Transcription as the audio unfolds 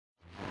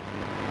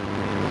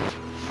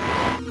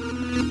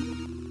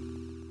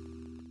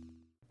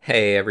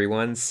Hey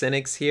everyone,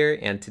 Cynics here,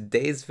 and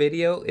today's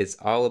video is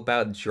all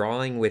about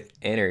drawing with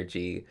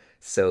energy.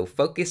 So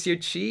focus your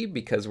chi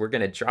because we're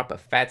gonna drop a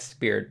fat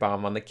spirit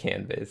bomb on the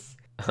canvas.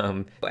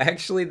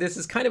 Actually, this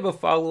is kind of a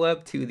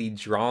follow-up to the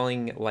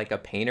drawing like a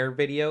painter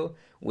video,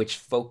 which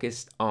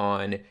focused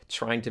on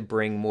trying to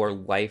bring more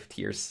life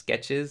to your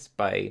sketches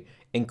by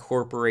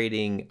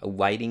incorporating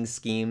lighting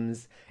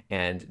schemes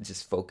and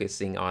just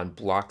focusing on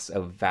blocks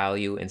of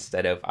value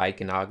instead of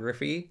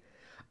iconography.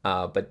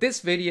 But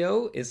this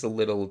video is a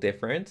little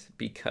different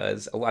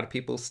because a lot of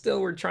people still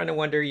were trying to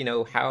wonder,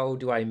 how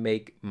do I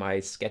make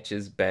my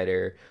sketches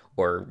better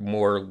or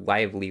more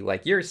lively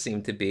like yours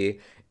seem to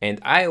be? And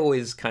I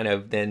always kind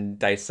of then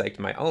dissect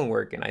my own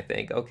work and I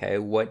think, okay,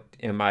 what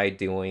am I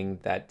doing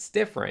that's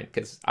different?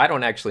 Because I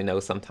don't actually know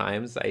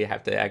sometimes. I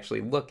have to actually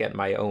look at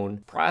my own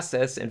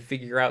process and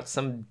figure out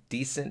some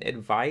decent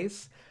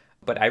advice.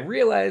 But I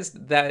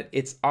realized that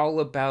it's all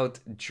about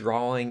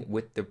drawing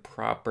with the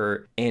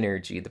proper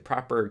energy, the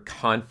proper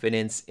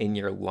confidence in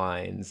your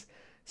lines.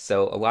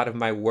 So a lot of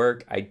my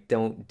work, I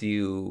don't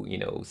do,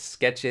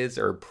 sketches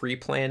or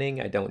pre-planning.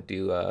 I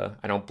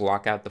don't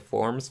block out the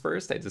forms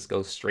first. I just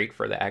go straight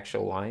for the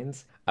actual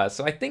lines.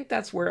 So I think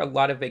that's where a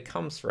lot of it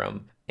comes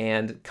from.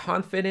 And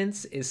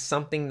confidence is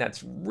something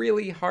that's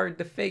really hard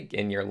to fake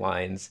in your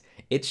lines.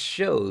 It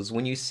shows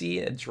when you see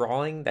a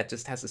drawing that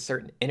just has a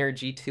certain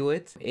energy to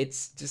it.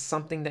 It's just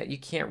something that you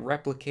can't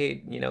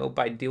replicate,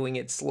 by doing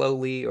it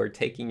slowly or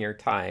taking your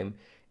time.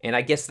 And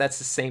I guess that's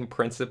the same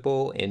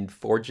principle in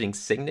forging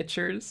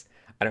signatures.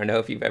 I don't know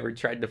if you've ever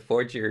tried to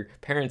forge your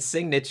parents'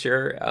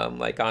 signature,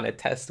 like on a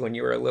test when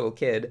you were a little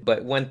kid,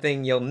 but one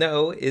thing you'll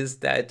know is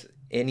that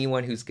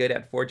anyone who's good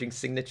at forging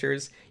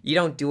signatures, you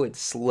don't do it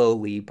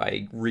slowly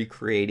by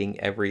recreating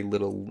every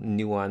little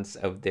nuance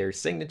of their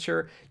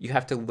signature. You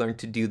have to learn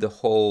to do the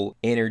whole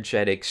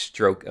energetic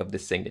stroke of the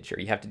signature.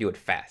 You have to do it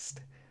fast.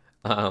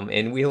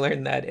 And we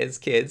learned that as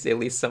kids, at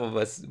least some of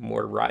us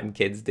more rotten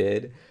kids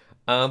did.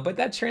 But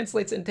that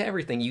translates into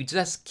everything. You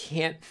just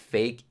can't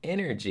fake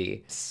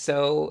energy.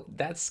 So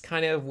that's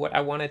kind of what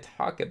I want to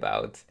talk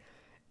about.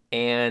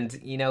 And,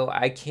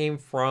 I came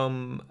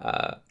from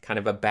kind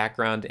of a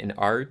background in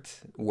art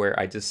where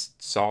I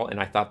just saw and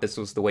I thought this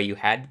was the way you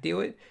had to do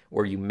it,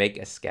 where you make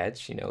a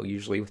sketch,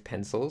 usually with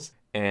pencils,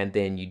 and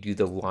then you do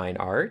the line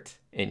art.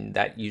 And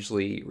that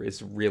usually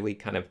is really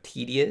kind of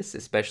tedious,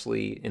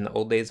 especially in the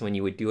old days when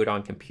you would do it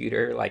on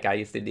computer like I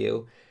used to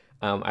do.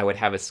 I would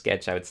have a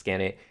sketch, I would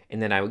scan it,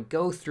 and then I would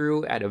go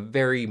through at a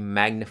very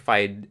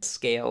magnified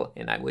scale,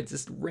 and I would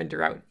just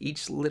render out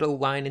each little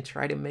line and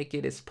try to make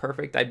it as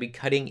perfect. I'd be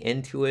cutting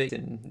into it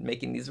and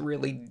making these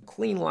really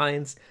clean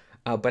lines,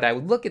 but I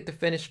would look at the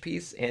finished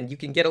piece, and you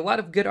can get a lot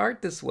of good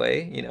art this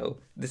way.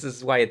 This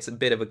is why it's a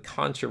bit of a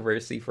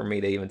controversy for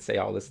me to even say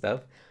all this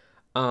stuff.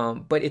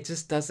 But it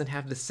just doesn't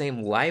have the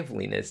same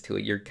liveliness to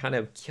it. You're kind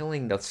of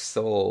killing the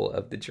soul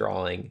of the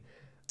drawing.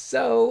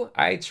 So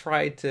I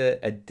tried to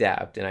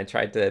adapt and I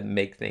tried to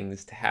make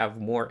things to have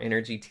more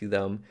energy to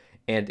them.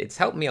 And it's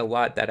helped me a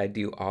lot that I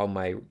do all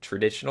my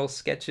traditional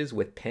sketches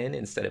with pen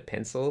instead of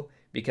pencil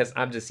because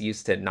I'm just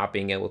used to not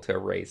being able to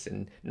erase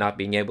and not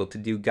being able to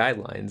do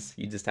guidelines.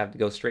 You just have to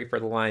go straight for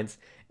the lines.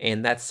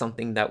 And that's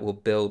something that will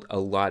build a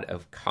lot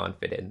of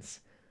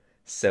confidence.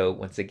 So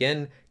once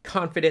again,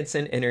 confidence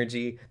and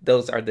energy,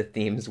 those are the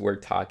themes we're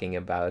talking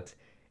about.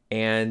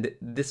 And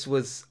this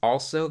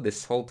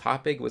whole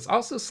topic was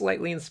also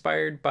slightly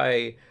inspired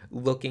by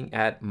looking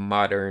at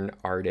modern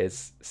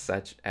artists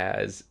such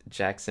as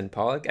Jackson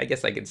Pollock. I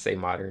guess I could say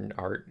modern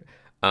art.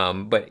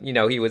 But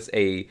he was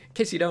in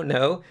case you don't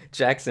know,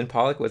 Jackson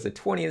Pollock was a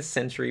 20th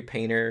century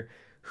painter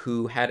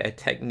who had a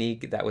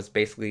technique that was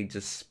basically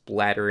just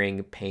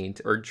splattering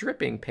paint or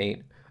dripping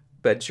paint,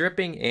 but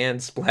dripping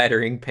and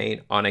splattering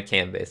paint on a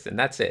canvas. And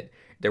that's it.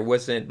 There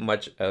wasn't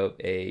much of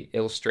a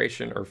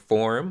illustration or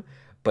form,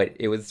 but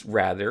it was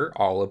rather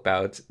all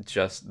about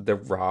just the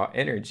raw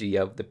energy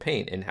of the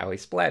paint and how he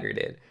splattered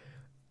it.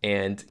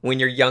 And when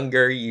you're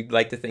younger, you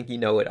like to think you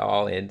know it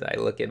all, and I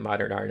look at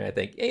modern art and I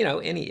think,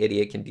 any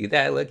idiot can do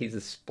that. Look, he's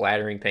just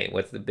splattering paint.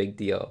 What's the big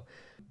deal?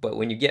 But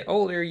when you get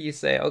older, you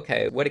say,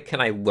 okay, what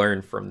can I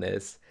learn from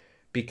this?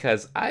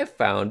 Because I've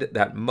found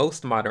that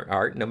most modern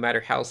art, no matter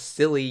how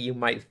silly you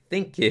might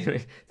think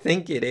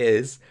it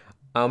is,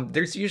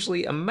 there's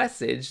usually a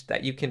message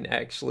that you can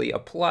actually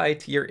apply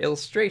to your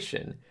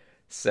illustration.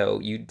 So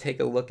you take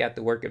a look at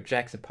the work of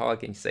Jackson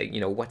Pollock and you say,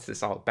 what's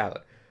this all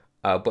about?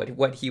 But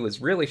what he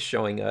was really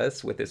showing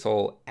us with this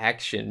whole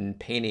action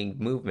painting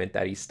movement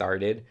that he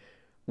started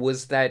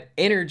was that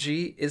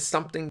energy is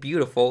something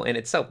beautiful in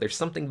itself. There's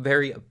something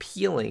very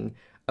appealing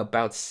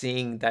about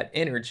seeing that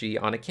energy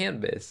on a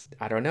canvas.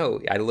 I don't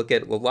know. I look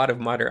at a lot of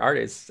modern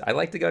artists. I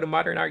like to go to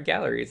modern art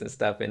galleries and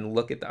stuff and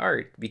look at the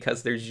art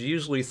because there's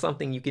usually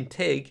something you can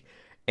take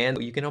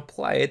and you can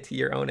apply it to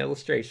your own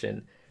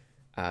illustration.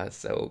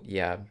 So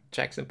yeah,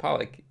 Jackson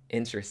Pollock,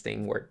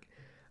 interesting work.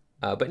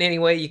 But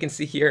anyway, you can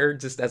see here,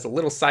 just as a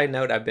little side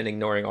note, I've been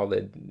ignoring all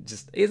this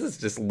is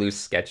just loose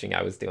sketching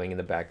I was doing in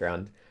the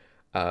background.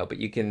 But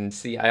you can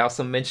see, I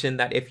also mentioned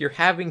that if you're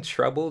having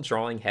trouble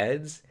drawing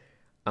heads,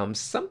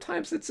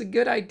 Sometimes it's a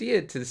good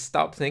idea to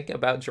stop thinking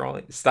about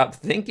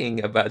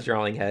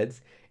drawing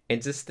heads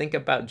and just think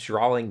about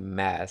drawing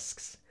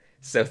masks.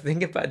 So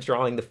think about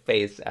drawing the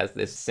face as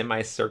this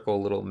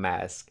semicircle little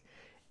mask.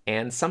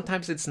 And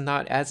sometimes it's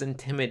not as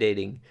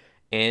intimidating.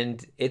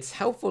 And it's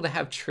helpful to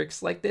have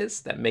tricks like this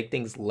that make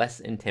things less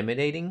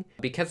intimidating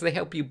because they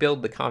help you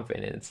build the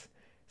confidence.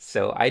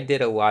 So I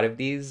did a lot of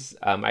these.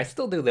 I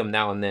still do them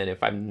now and then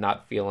if I'm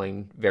not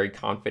feeling very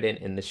confident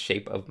in the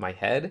shape of my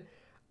head.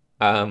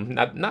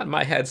 Not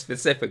my head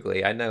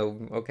specifically. I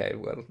know, okay,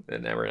 well,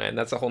 never mind.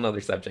 That's a whole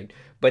nother subject.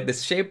 But the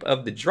shape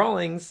of the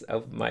drawings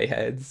of my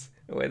heads,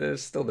 well,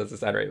 this still doesn't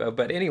sound right.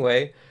 But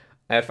anyway,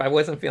 if I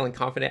wasn't feeling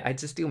confident, I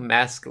just do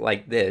mask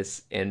like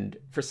this. And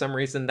for some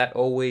reason, that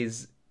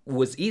always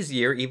was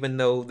easier, even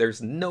though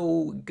there's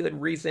no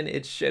good reason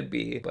it should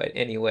be. But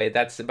anyway,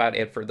 that's about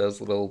it for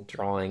those little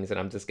drawings. And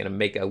I'm just going to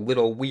make a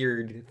little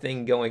weird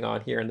thing going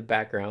on here in the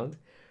background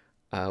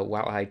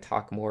while I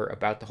talk more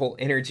about the whole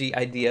energy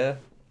idea.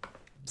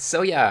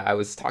 So yeah, I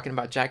was talking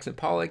about Jackson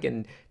Pollock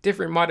and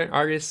different modern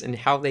artists and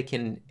how they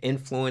can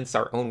influence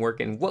our own work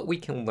and what we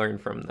can learn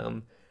from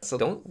them. So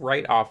don't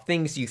write off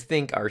things you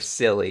think are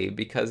silly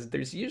because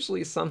there's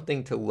usually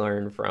something to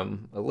learn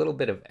from a little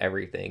bit of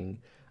everything.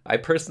 I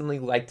personally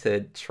like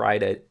to try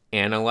to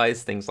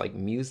analyze things like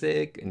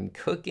music and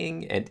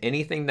cooking and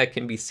anything that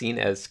can be seen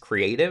as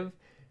creative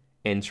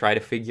and try to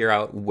figure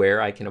out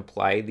where I can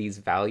apply these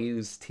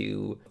values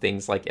to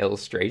things like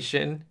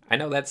illustration. I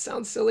know that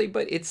sounds silly,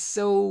 but it's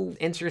so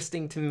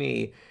interesting to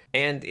me.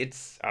 And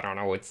it's, I don't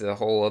know, it's a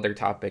whole other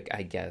topic,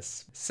 I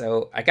guess.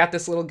 So I got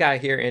this little guy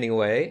here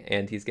anyway,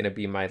 and he's gonna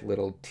be my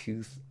little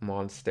tooth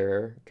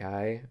monster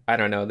guy. I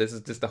don't know, this is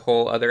just a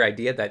whole other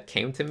idea that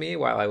came to me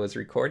while I was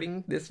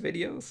recording this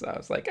video. So I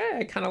was like, hey,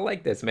 I kind of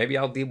like this. Maybe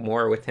I'll do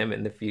more with him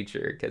in the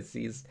future because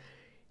he's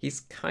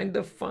kind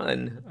of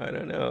fun. I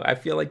don't know. I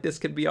feel like this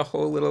could be a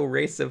whole little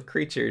race of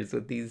creatures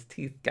with these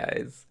teeth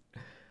guys.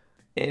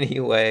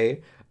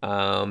 Anyway,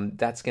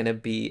 that's gonna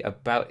be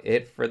about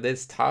it for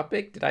this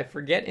topic. Did I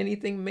forget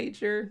anything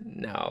major?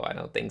 No, I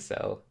don't think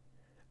so.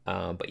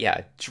 But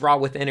yeah, draw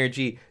with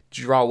energy,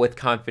 draw with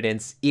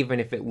confidence.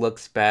 Even if it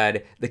looks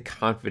bad, the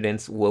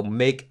confidence will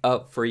make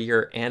up for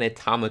your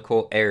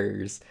anatomical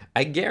errors.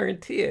 I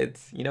guarantee it.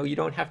 You know, you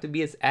don't have to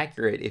be as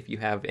accurate if you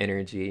have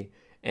energy.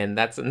 And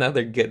that's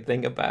another good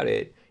thing about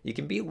it. You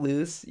can be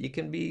loose, you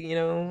can be, you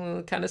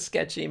know, kind of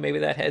sketchy. Maybe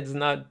that head's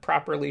not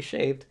properly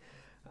shaped.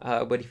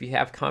 But if you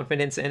have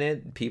confidence in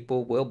it,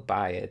 people will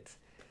buy it.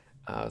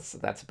 So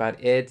that's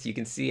about it. You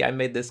can see I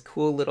made this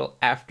cool little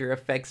After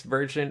Effects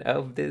version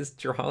of this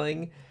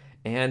drawing.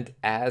 And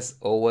as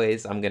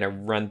always, I'm going to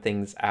run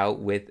things out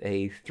with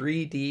a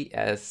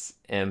 3ds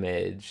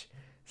image.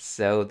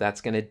 So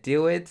that's going to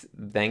do it.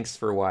 Thanks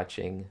for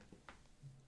watching.